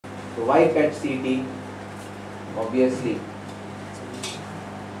So why PET CT? Obviously,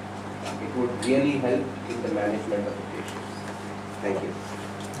 it would really help in the management of the patients. Thank you.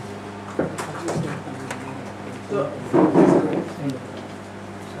 So,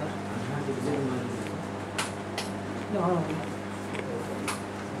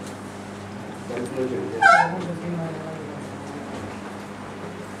 conclusion.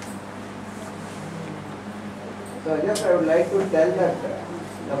 So just I would like to tell that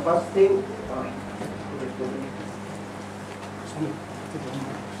the first thing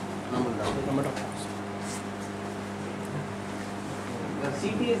the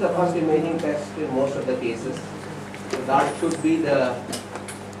CT is the first imaging test in most of the cases. So that should be the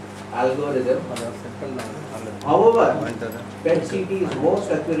algorithm. However, PET CT is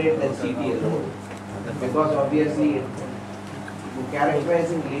most accurate than CT alone, because obviously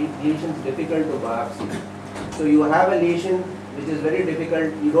characterizing lesions difficult to biopsy. So you have a lesion which is very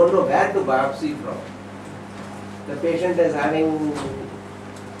difficult, you don't know where to biopsy from. The patient is having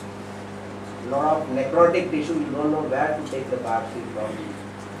a lot of necrotic tissue, you don't know where to take the biopsy from.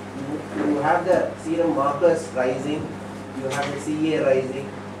 You have the serum markers rising, you have the CA rising,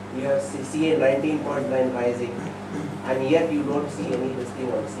 you have CA 19.9 rising, and yet you don't see any this thing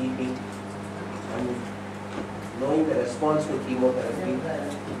on CT. And knowing the response to chemotherapy,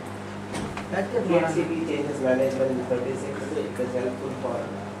 PET CT changes management in 36. It is helpful for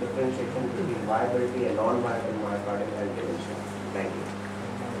differentiation between viability and non-viable myocardial intervention. Thank you.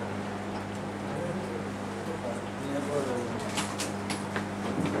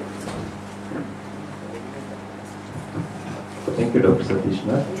 Thank you, Dr.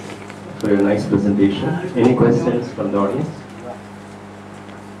 Sathishnath, for your nice presentation. Any questions from the audience?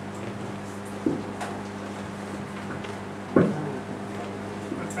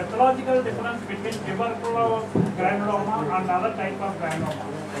 Pathological difference between tubercular granuloma and other type of granuloma?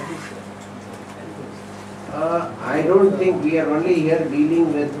 I don't think we are only here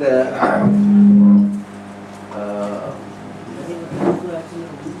dealing with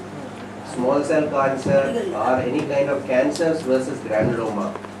small cell cancer or any kind of cancers versus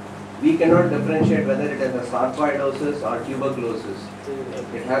granuloma. We cannot differentiate whether it is a sarcoidosis or tuberculosis.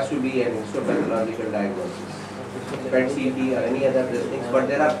 It has to be an histopathological diagnosis. PET CT or any other things, but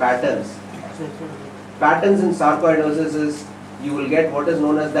there are patterns. Patterns in sarcoidosis is you will get what is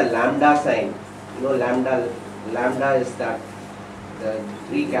known as the lambda sign. You know, lambda is that the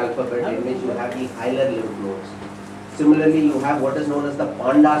Greek alphabet in which you have the hilar lymph nodes. Similarly, you have what is known as the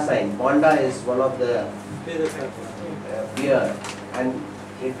panda sign. Panda is one of the beer, and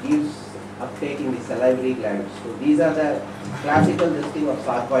it gives uptake in the salivary glands. So these are the classical listing of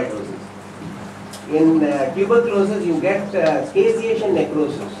sarcoidosis. In tuberculosis, you get caseation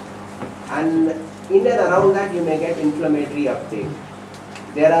necrosis, and in and around that you may get inflammatory uptake.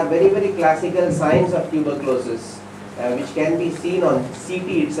 There are very, very classical signs of tuberculosis which can be seen on CT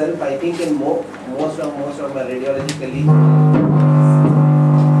itself. I think in most of my radiology colleagues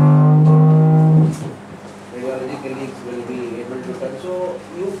will be able to tell. So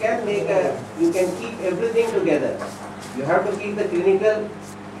you can keep everything together. You have to keep the clinical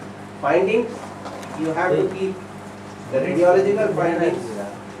findings. You have to keep the radiological findings,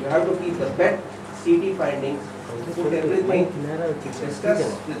 you have to keep the PET CT findings, put everything, discuss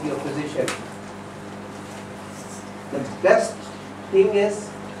with your physician. The best thing is,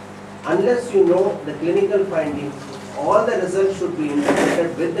 unless you know the clinical findings, all the results should be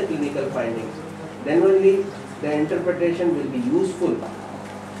interpreted with the clinical findings. Then only the interpretation will be useful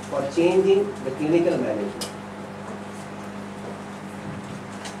for changing the clinical management.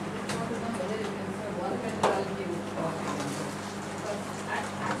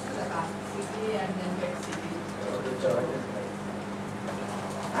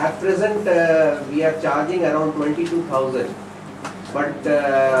 At present, we are charging around 22,000. But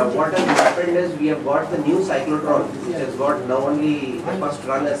what has happened is we have got the new cyclotron, which has got now only the first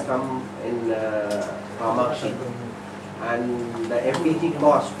run has come in Kamakshi, and the FDG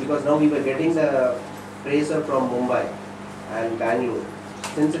cost, because now we were getting the tracer from Mumbai and Bangalore.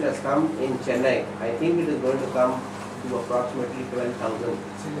 Since it has come in Chennai, I think it is going to come to approximately 12,000.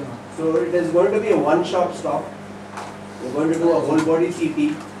 So it is going to be a one-shop stop. We're going to do a whole body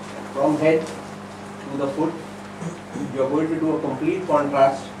CT from head to the foot. You are going to do a complete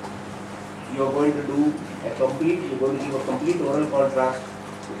contrast. You are going to do you're going to give a complete oral contrast.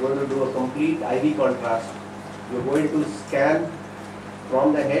 You're going to do a complete IV contrast. You're going to scan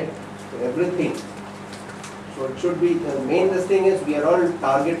from the head to everything. So it should be, the main thing is we are all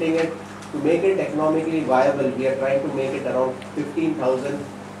targeting it to make it economically viable. We are trying to make it around 15,000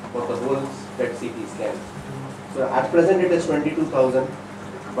 for the whole PET CT scan. So at present it is 22,000,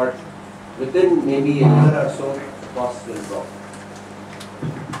 but within maybe a year or so, costs will drop.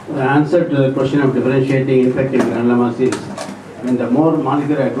 The answer to the question of differentiating infective granulomas is when the more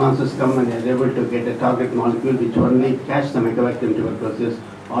molecular advances come and they are able to get a target molecule which only catch the Mycobacterium tuberculosis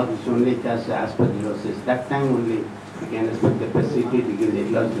or which only catch the aspergillosis, that time only we can expect the PET-CT to give the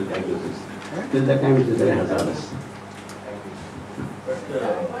ecological diagnosis. Till that time it is very hazardous.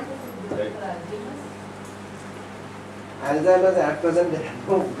 Alzheimer's, at present there are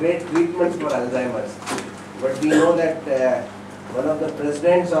no great treatments for Alzheimer's, but we know that one of the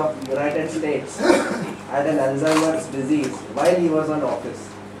presidents of United States had an Alzheimer's disease while he was on office.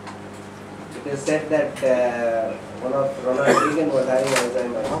 It is said that one of Ronald Reagan was having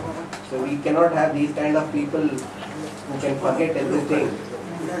Alzheimer's. So we cannot have these kind of people who can forget everything.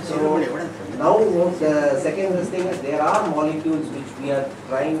 So now the second thing is there are molecules which we are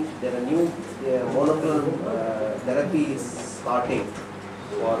trying. There are new monoclonal therapies starting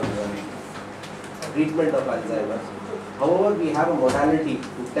for treatment of Alzheimer's. However, we have a modality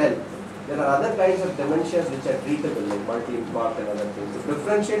to tell. There are other kinds of dementias which are treatable, like multi-infarct and other things. To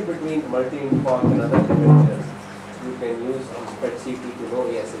differentiate between multi-infarct and other dementias, you can use PET-CT to know,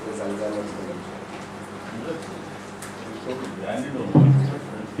 yes, it is Alzheimer's dementia.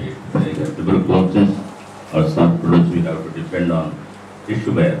 Tuberculosis or some products we have to depend on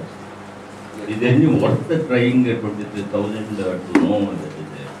tissue biopsy. Is there any worth the trying 23,000 to know that it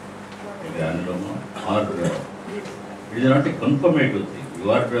is a granuloma, or it is not a confirmative thing?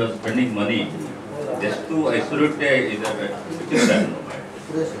 You are spending money just to isolate either granuloma.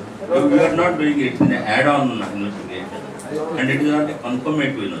 You are not doing it in an add-on investigation, and it is not a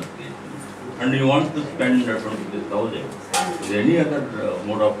confirmative investigation. And you want to spend 23,000. Is there any other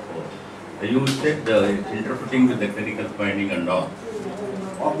mode of? You said interpreting with the clinical finding and all.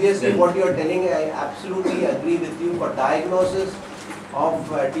 Obviously, then what you are telling, I absolutely agree with you. For diagnosis of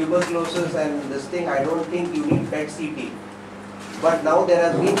tuberculosis and this thing, I don't think you need PET-CT. But now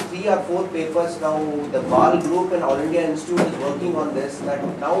there have been 3 or 4 papers now. The BAL group and All India Institute is working on this. That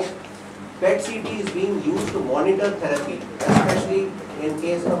now PET-CT is being used to monitor therapy, especially in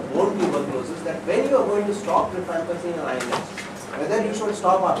case of bone tuberculosis. That when you are going to stop rifampicin and INS, whether you should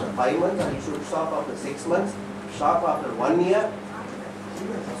stop after 5 months or you should stop after 6 months, stop after 1 year.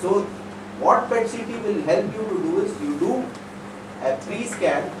 So what PET-CT will help you to do is you do a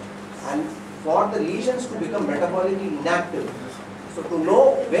pre-scan and for the lesions to become metabolically inactive. So to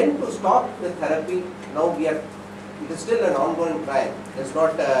know when to stop the therapy, now it is still an ongoing trial. It has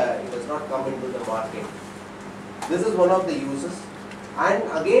not come into the market. This is one of the uses. And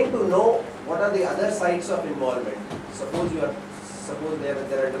again to know what are the other sites of involvement. Suppose there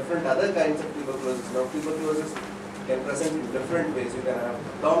are different other kinds of tuberculosis. Now tuberculosis can present in different ways. You can have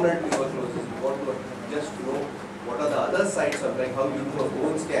dominant tuberculosis. You want to just know what are the other sites of, like how you do a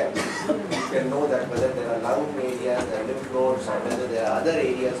bone scan. You can know that whether there are lung areas, there are lymph nodes, or whether there are other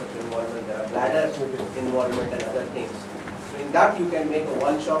areas of involvement, there are bladder involvement and other things. So in that you can make a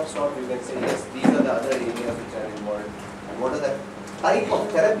one-stop shop. You can say, yes, these are the other areas which are involved. And what are the type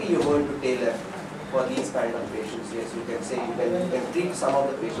of therapy you're going to tailor for these kind of patients? Yes, you can say you can treat some of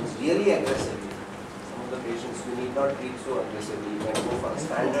the patients really aggressively. Some of the patients you need not treat so aggressively. You can go for a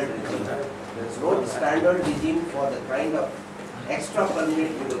standard regime. There is no standard regime for the kind of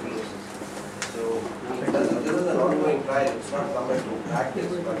extrapulmonary tuberculosis. So this is an ongoing trial. It's not come into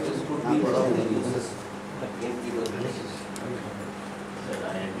practice, but this could be one of the uses in tuberculosis. Sir,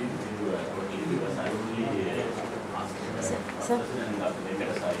 I agree with you totally because I only asked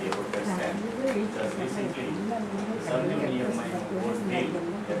because recently somebody of my own male,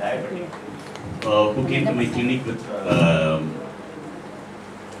 a diabetic, who came to my clinic with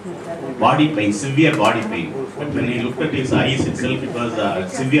body pain, severe body pain. But when I looked at his eyes itself, it was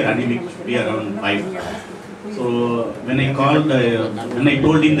severe anemic, should be around 5. So when I called, when I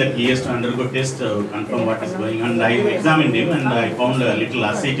told him that he has to undergo test to confirm what is going on, I examined him and I found a little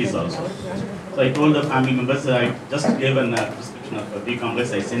ascites also. So I told the family members, I just gave a prescription of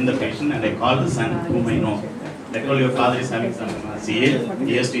B-complex, I sent the patient and I called the son whom I know. I told your father is having some CA,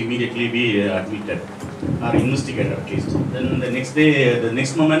 he has to immediately be admitted or investigated at least. Then the next day, the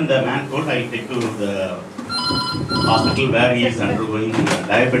next moment the man told I will take to the hospital where he is undergoing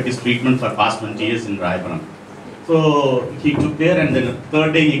diabetes treatment for past 20 years in Raipuram. So he took there and then the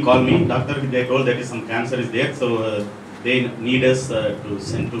third day he called me, doctor, they told that some cancer is there, so they need us to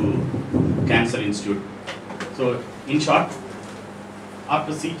send to Cancer Institute. So in short,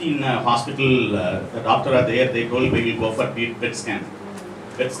 after CT in hospital, the doctor are there, they told we will go for PET scan.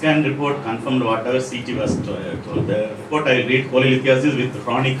 PET scan report confirmed whatever CT was told. The report I will read: polylithiasis with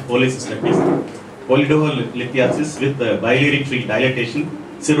chronic cholecystectomy, polydolithiasis with biliary tree dilatation,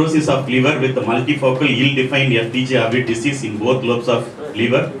 cirrhosis of liver with multifocal ill-defined FDG-avid disease in both lobes of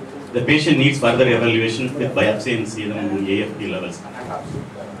liver. The patient needs further evaluation with biopsy and serum AFP levels.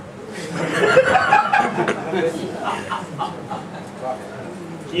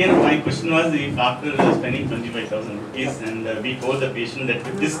 Here my question was, if after spending 25,000 rupees and we told the patient that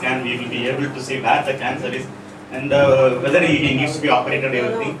with this scan we will be able to say where the cancer is and whether he needs to be operated,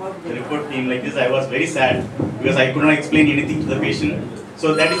 everything, the report came like this. I was very sad because I could not explain anything to the patient.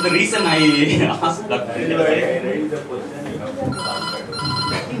 So that is the reason I asked Dr.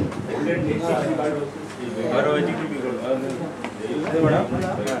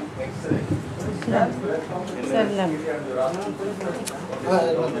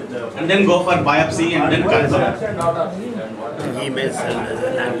 And then go for biopsy and then confirm. Emails and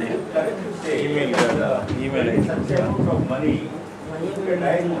landline.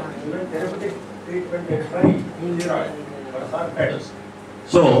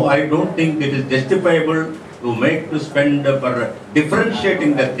 So I don't think it is justifiable to spend for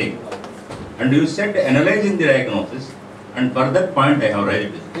differentiating the thing. And you said analyzing the diagnosis, and for that point I have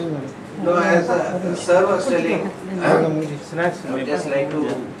raised it. No, as sir was telling, I would just like to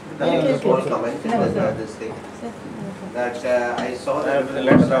make a small comment on this thing. That I saw that I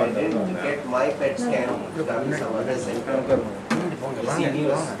didn't get my PET scan done some other center. The CT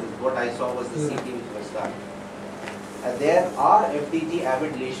was, what I saw was the CT which was done. There are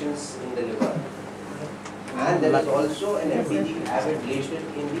FDG-avid lesions in the liver. And there is also an FDG-avid lesion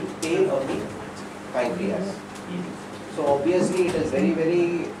in the tail of the pancreas. So obviously it is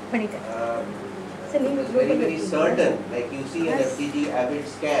very certain. Like you see an FDG-avid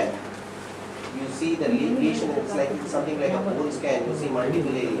scan, you see the lesion. It's like something like a bone scan. You see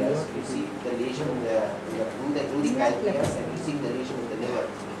multiple areas. You see the lesion in the pancreas, and you see the lesion in the liver.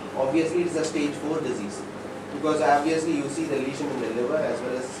 Obviously, it is a stage 4 disease. Because obviously you see the lesion in the liver as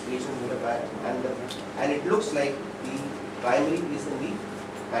well as lesion in the back, and it looks like the primary is in the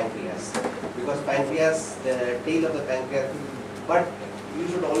pancreas, because pancreas, the tail of the pancreas. But you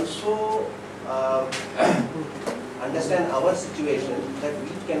should also understand our situation, that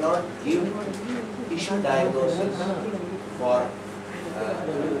we cannot give tissue diagnosis for.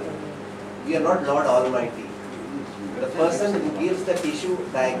 We are not Lord Almighty. The person who gives the tissue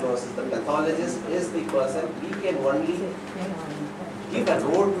diagnosis, the pathologist, is the person. We can only give a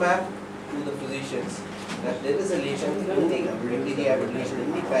roadmap to the physicians that there is a lesion in the FDG-avid lesion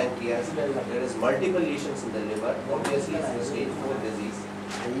in the pancreas, there is multiple lesions in the liver. Obviously, it's a stage 4 disease.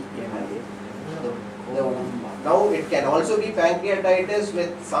 Now, it can also be pancreatitis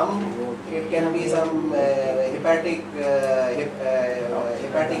with some. It can be some hepatic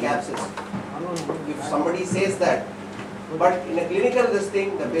abscess. If somebody says that. But in a clinical the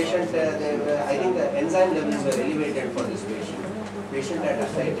patient, I think the enzyme levels were elevated for this patient. Patient had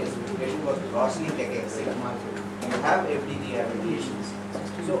ascites, patient was grossly cachexic. You have FDG-avid lesions.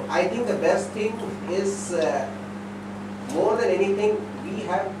 So I think the best thing is, more than anything, we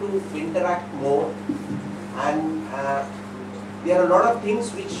have to interact more. And there are a lot of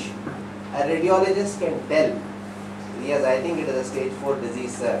things which a radiologist can tell. Yes, I think it is a stage 4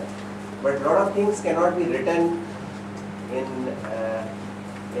 disease, sir. But a lot of things cannot be written in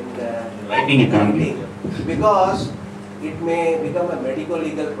writing, because it may become a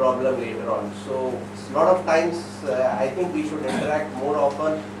medico-legal problem later on. So a lot of times I think we should interact more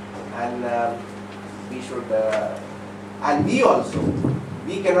often, and we should, and we also,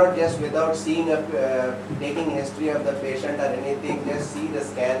 we cannot just without seeing taking history of the patient or anything, just see the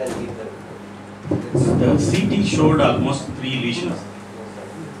scan and leave them. The CT showed almost 3 lesions.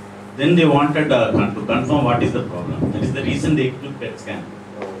 Then they wanted to confirm what is the problem. That is the reason they took PET scan.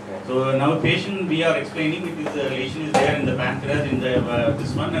 So now patient, we are explaining it is the lesion is there in the pancreas, in the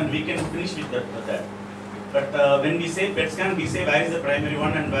this one, and we can finish with that. But when we say PET scan, we say where is the primary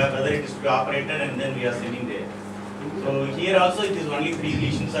one and whether it is to be operated, and then we are sending there. So here also it is only 3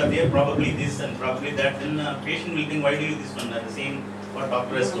 lesions are there, probably this and probably that. Then patient will think, why do you this one? The same what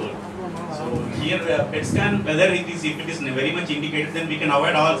doctor has told. So here PET scan, whether if it is very much indicated, then we can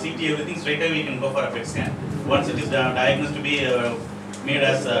avoid all CT, everything, straight away we can go for a PET scan. Once it is diagnosed to be made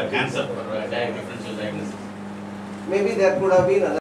as cancer for differential diagnosis. Maybe there could have been another